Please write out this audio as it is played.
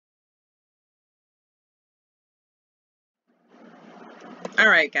All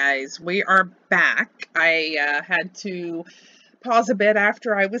right, guys, we are back. I had to pause a bit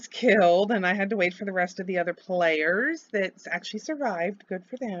after I was killed, and I had to wait for the rest of the other players that actually survived. Good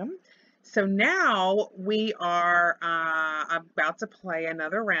for them. So now we are about to play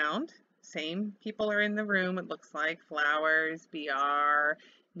another round. Same people are in the room, it looks like. Flowers, BR,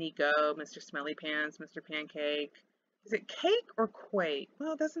 Nico, Mr. Smelly Pants, Mr. Pancake. Is it cake or quake?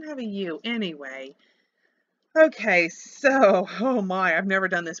 Well, it doesn't have a U anyway. Okay, so, oh my, I've never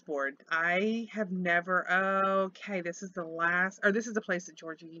done this board. I have never, okay, this is the last, or this is the place that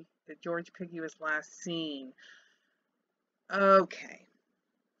George Piggy was last seen. Okay.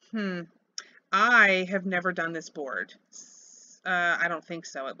 I have never done this board. I don't think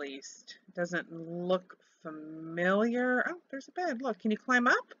so, at least. It doesn't look familiar. Oh, there's a bed. Look, can you climb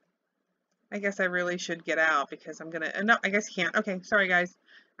up? I guess I really should get out because I'm gonna, no, I guess you can't. Okay, sorry guys.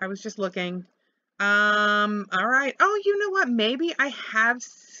 I was just looking. All right. Oh, you know what? Maybe I have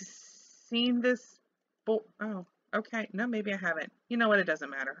seen this. Oh, okay. No, maybe I haven't. You know what? It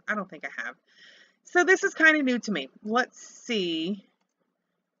doesn't matter. I don't think I have. So this is kind of new to me. Let's see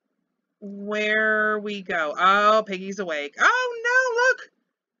where we go. Oh, Piggy's awake. Oh, no, look.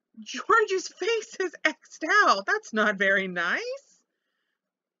 George's face is X'd out. That's not very nice.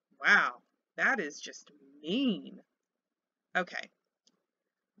 Wow, that is just mean. Okay.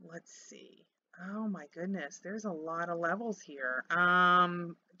 Let's see. Oh my goodness, there's a lot of levels here.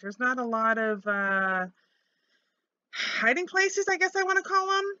 There's not a lot of hiding places, I guess I want to call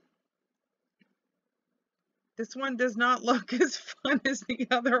them. This one does not look as fun as the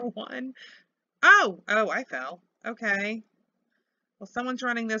other one. Oh, I fell. Okay. Well, someone's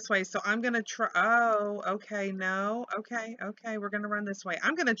running this way, so I'm going to try. Oh, okay, no. Okay, we're going to run this way.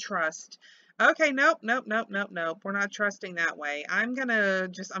 I'm going to trust. Okay, nope. We're not trusting that way. I'm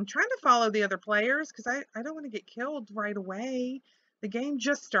trying to follow the other players because I don't want to get killed right away. The game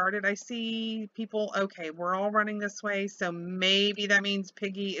just started. I see people. Okay, we're all running this way, so maybe that means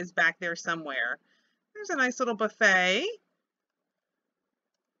Piggy is back there somewhere. There's a nice little buffet.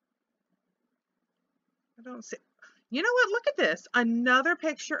 I don't see. You know what? Look at this. Another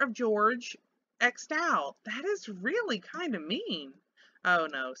picture of George X'd out. That is really kind of mean. Oh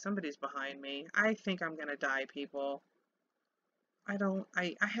no, somebody's behind me. I think I'm gonna die, people. I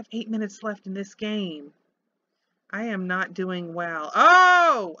have 8 minutes left in this game. I am not doing well.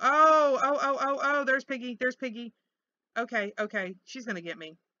 Oh, there's Piggy. There's Piggy. Okay. She's gonna get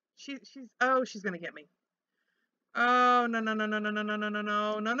me. She's gonna get me. Oh, no.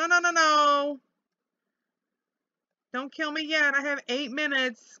 Don't kill me yet. I have 8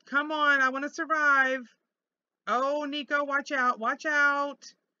 minutes. Come on, I want to survive. Oh, Nico, watch out. Watch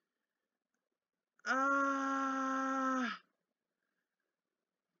out. Oh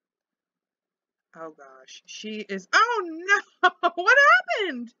gosh. She is. Oh no. What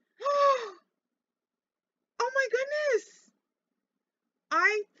happened? Oh my goodness.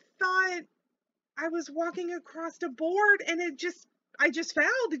 I thought I was walking across the board and I just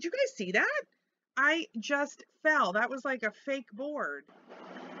fell. Did you guys see that? I just fell. That was like a fake board.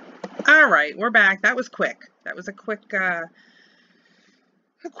 All right, we're back. That was quick. That was a quick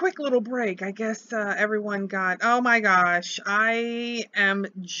little break. I guess everyone got, oh my gosh, I am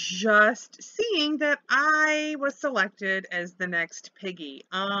just seeing that I was selected as the next Piggy.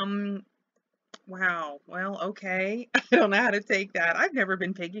 Wow, well, okay. I don't know how to take that. I've never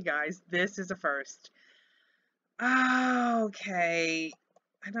been Piggy, guys. This is a first. Okay.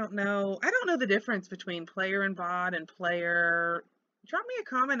 I don't know the difference between player and bot and player. Drop me a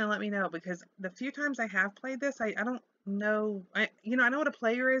comment and let me know, because the few times I have played this, I don't know. I know what a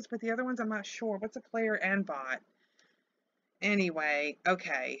player is, but the other ones I'm not sure. What's a player and bot? Anyway,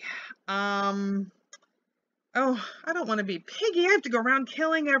 okay. Oh, I don't want to be Piggy. I have to go around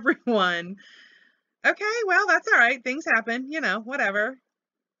killing everyone. Okay, well, that's all right. Things happen, whatever.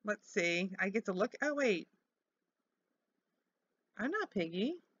 Let's see. I get to look. Oh, wait. I'm not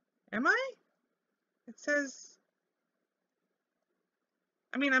Piggy. Am I? It says,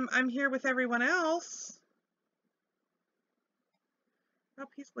 I mean, I'm here with everyone else. Oh,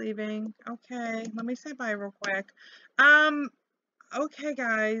 he's leaving. Okay, let me say bye real quick. Okay,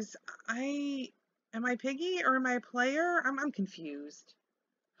 guys. Am I Piggy or am I a player? I'm confused.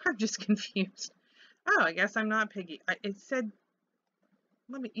 I'm just confused. Oh, I guess I'm not Piggy. It said,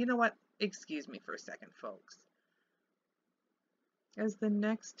 you know what? Excuse me for a second, folks. As the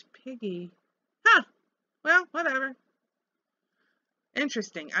next Piggy. Huh, well, whatever.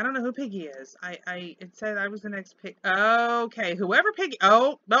 Interesting. I don't know who Piggy is. It said I was the next Pig. Okay, whoever Piggy.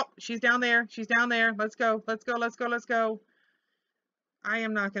 Oh, no, she's down there. She's down there. Let's go. I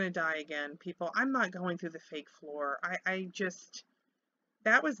am not going to die again, people. I'm not going through the fake floor. I just,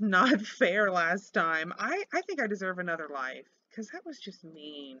 That was not fair last time. I think I deserve another life because that was just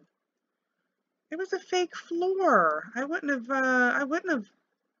mean. It was a fake floor. I wouldn't have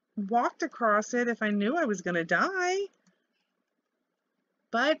walked across it if I knew I was gonna die.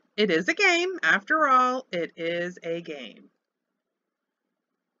 But it is a game. After all, it is a game.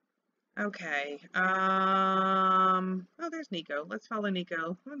 Okay. Oh, there's Nico. Let's follow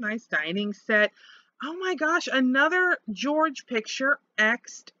Nico. Oh, nice dining set. Oh my gosh, another George picture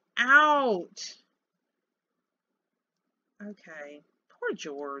X'd out. Okay. Poor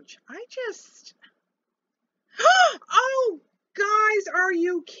George. I just... Oh, guys, are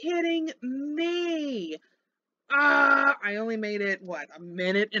you kidding me? I only made it, what, a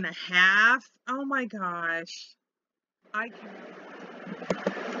minute and a half? Oh my gosh. I can...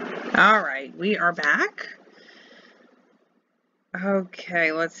 All right, we are back.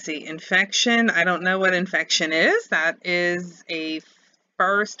 Okay, let's see. Infection. I don't know what infection is. That is a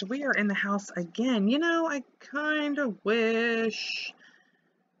first. We are in the house again. You know, I kind of wish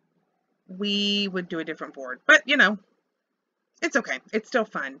we would do a different board, but you know, it's okay. It's still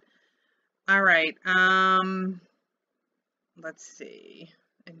fun. All right. Let's see.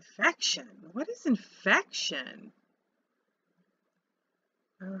 Infection. What is infection?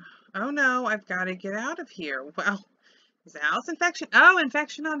 Oh no, I've got to get out of here. Well, is the house infection? Oh,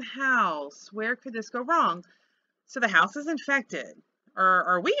 infection on house. Where could this go wrong? So the house is infected. Or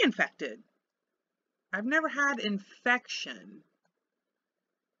are we infected? I've never had infection.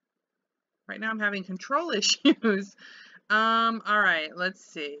 Right now I'm having control issues. All right, let's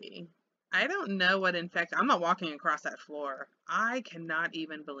see. I don't know what infect. I'm not walking across that floor. I cannot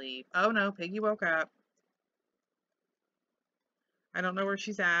even believe. Oh no, Piggy woke up. I don't know where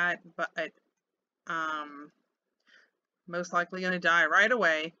she's at, but most likely gonna die right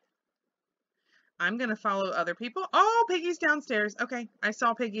away. I'm gonna follow other people. Oh, Piggy's downstairs. Okay, I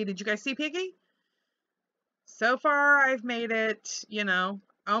saw Piggy. Did you guys see Piggy? So far, I've made it, you know,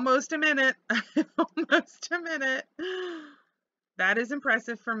 almost a minute. Almost a minute. That is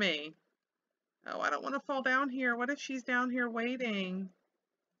impressive for me. Oh, I don't want to fall down here. What if she's down here waiting?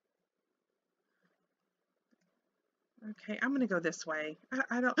 Okay, I'm going to go this way.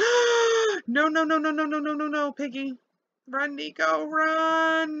 I don't... No, no, no, no, no, no, no, no, no, Piggy. Run, Nico,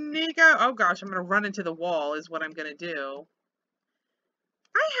 run, Nico. Oh, gosh, I'm going to run into the wall is what I'm going to do.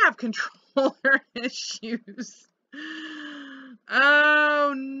 I have controller issues.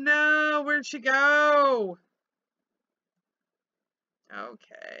 Oh, no. Where'd she go?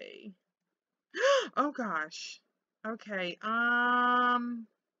 Okay. Oh, gosh. Okay.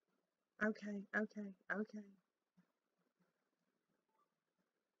 Okay, okay, okay.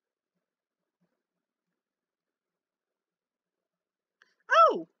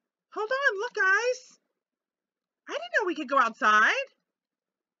 Oh, hold on. Look, guys. I didn't know we could go outside.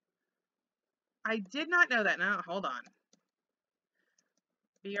 I did not know that. No, hold on.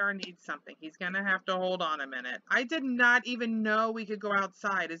 BR needs something. He's going to have to hold on a minute. I did not even know we could go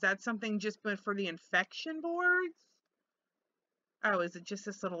outside. Is that something just for the infection boards? Oh, is it just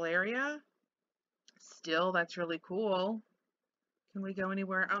this little area? Still, that's really cool. Can we go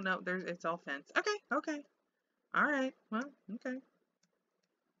anywhere? Oh, no, it's all fenced. Okay, okay. All right. Well, okay.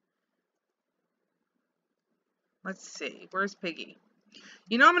 Let's see. Where's Piggy?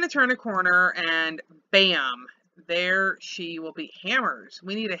 You know, I'm going to turn a corner and bam, there she will be. Hammers.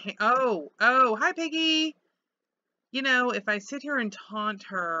 We need oh, hi, Piggy. You know, if I sit here and taunt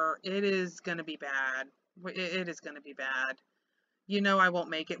her, it is going to be bad. It is going to be bad. You know, I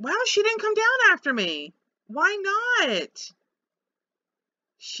won't make it. Well, she didn't come down after me. Why not?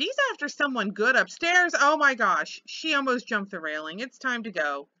 She's after someone good upstairs. Oh my gosh. She almost jumped the railing. It's time to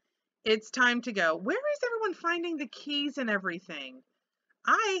go. It's time to go. Where is everyone finding the keys and everything?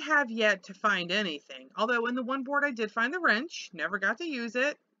 I have yet to find anything. Although in the one board I did find the wrench. Never got to use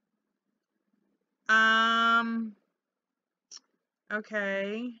it.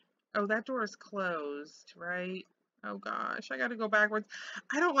 Okay. Oh, that door is closed, right? Oh gosh, I gotta go backwards.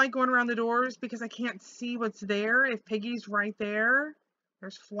 I don't like going around the doors because I can't see what's there. If Piggy's right there,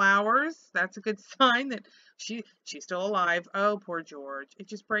 there's flowers. That's a good sign that she's still alive. Oh, poor George. It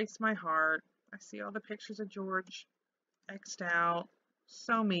just breaks my heart. I see all the pictures of George X'd out.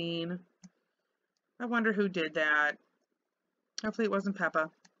 So mean. I wonder who did that. Hopefully it wasn't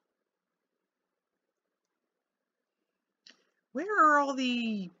Peppa. Where are all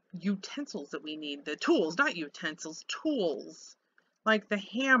the utensils that we need? The tools, not utensils, tools. Like the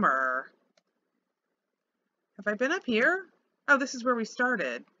hammer. Have I been up here? Oh, this is where we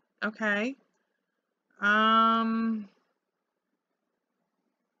started. Okay. Oh,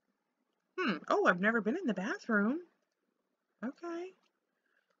 I've never been in the bathroom. Okay.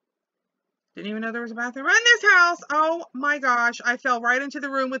 Didn't even know there was a bathroom in this house. Oh my gosh. I fell right into the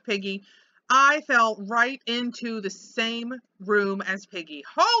room with Piggy. I fell right into the same room as Piggy.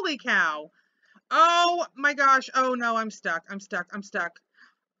 Holy cow. Oh my gosh. Oh no, I'm stuck. I'm stuck. I'm stuck.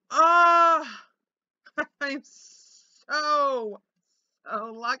 Oh, I'm so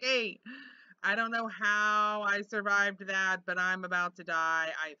lucky. I don't know how I survived that, but I'm about to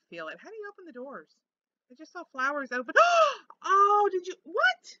die. I feel it. How do you open the doors? I just saw flowers open. Oh, did you?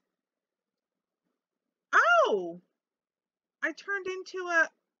 What? Oh, I turned into a.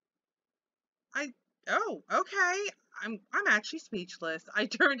 I. Oh, okay. I'm actually speechless. I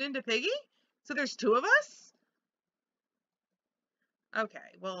turned into Piggy. So there's two of us. Okay.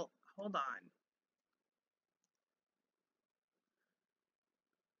 Well, hold on.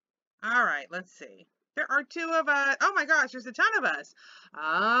 All right. Let's see. There are two of us. Oh my gosh, there's a ton of us.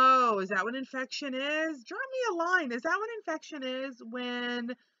 Oh, is that what infection is? Drop me a line. Is that what infection is?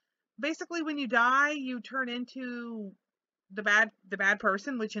 When basically when you die, you turn into the bad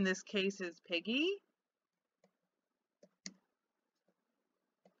person, which in this case is Piggy.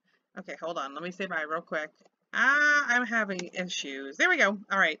 Okay, hold on. Let me say bye real quick. I'm having issues. There we go.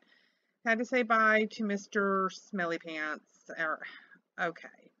 All right. Had to say bye to Mr. Smelly Pants. Okay.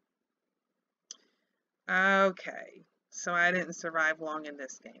 Okay. So I didn't survive long in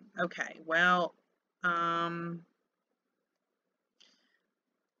this game. Okay. Well, no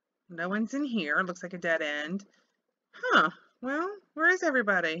one's in here. Looks like a dead end. Huh. Well, where is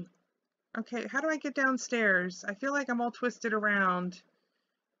everybody? Okay, how do I get downstairs? I feel like I'm all twisted around.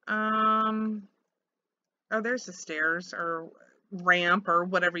 Oh, there's the stairs or ramp or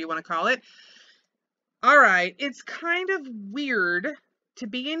whatever you want to call it. All right, it's kind of weird to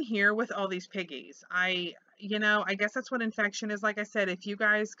be in here with all these piggies. I guess that's what infection is. Like I said, if you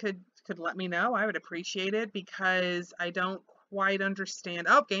guys could let me know, I would appreciate it because I don't quite understand.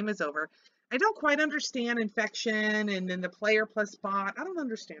 Oh, game is over. I don't quite understand infection and then the player plus bot. I don't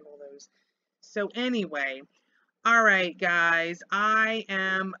understand all those. So anyway, all right, guys, I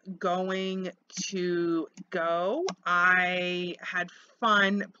am going to go. I had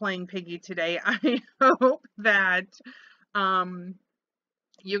fun playing Piggy today. I hope that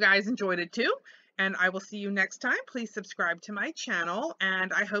you guys enjoyed it too. And I will see you next time. Please subscribe to my channel.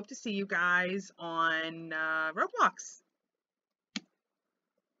 And I hope to see you guys on Roblox.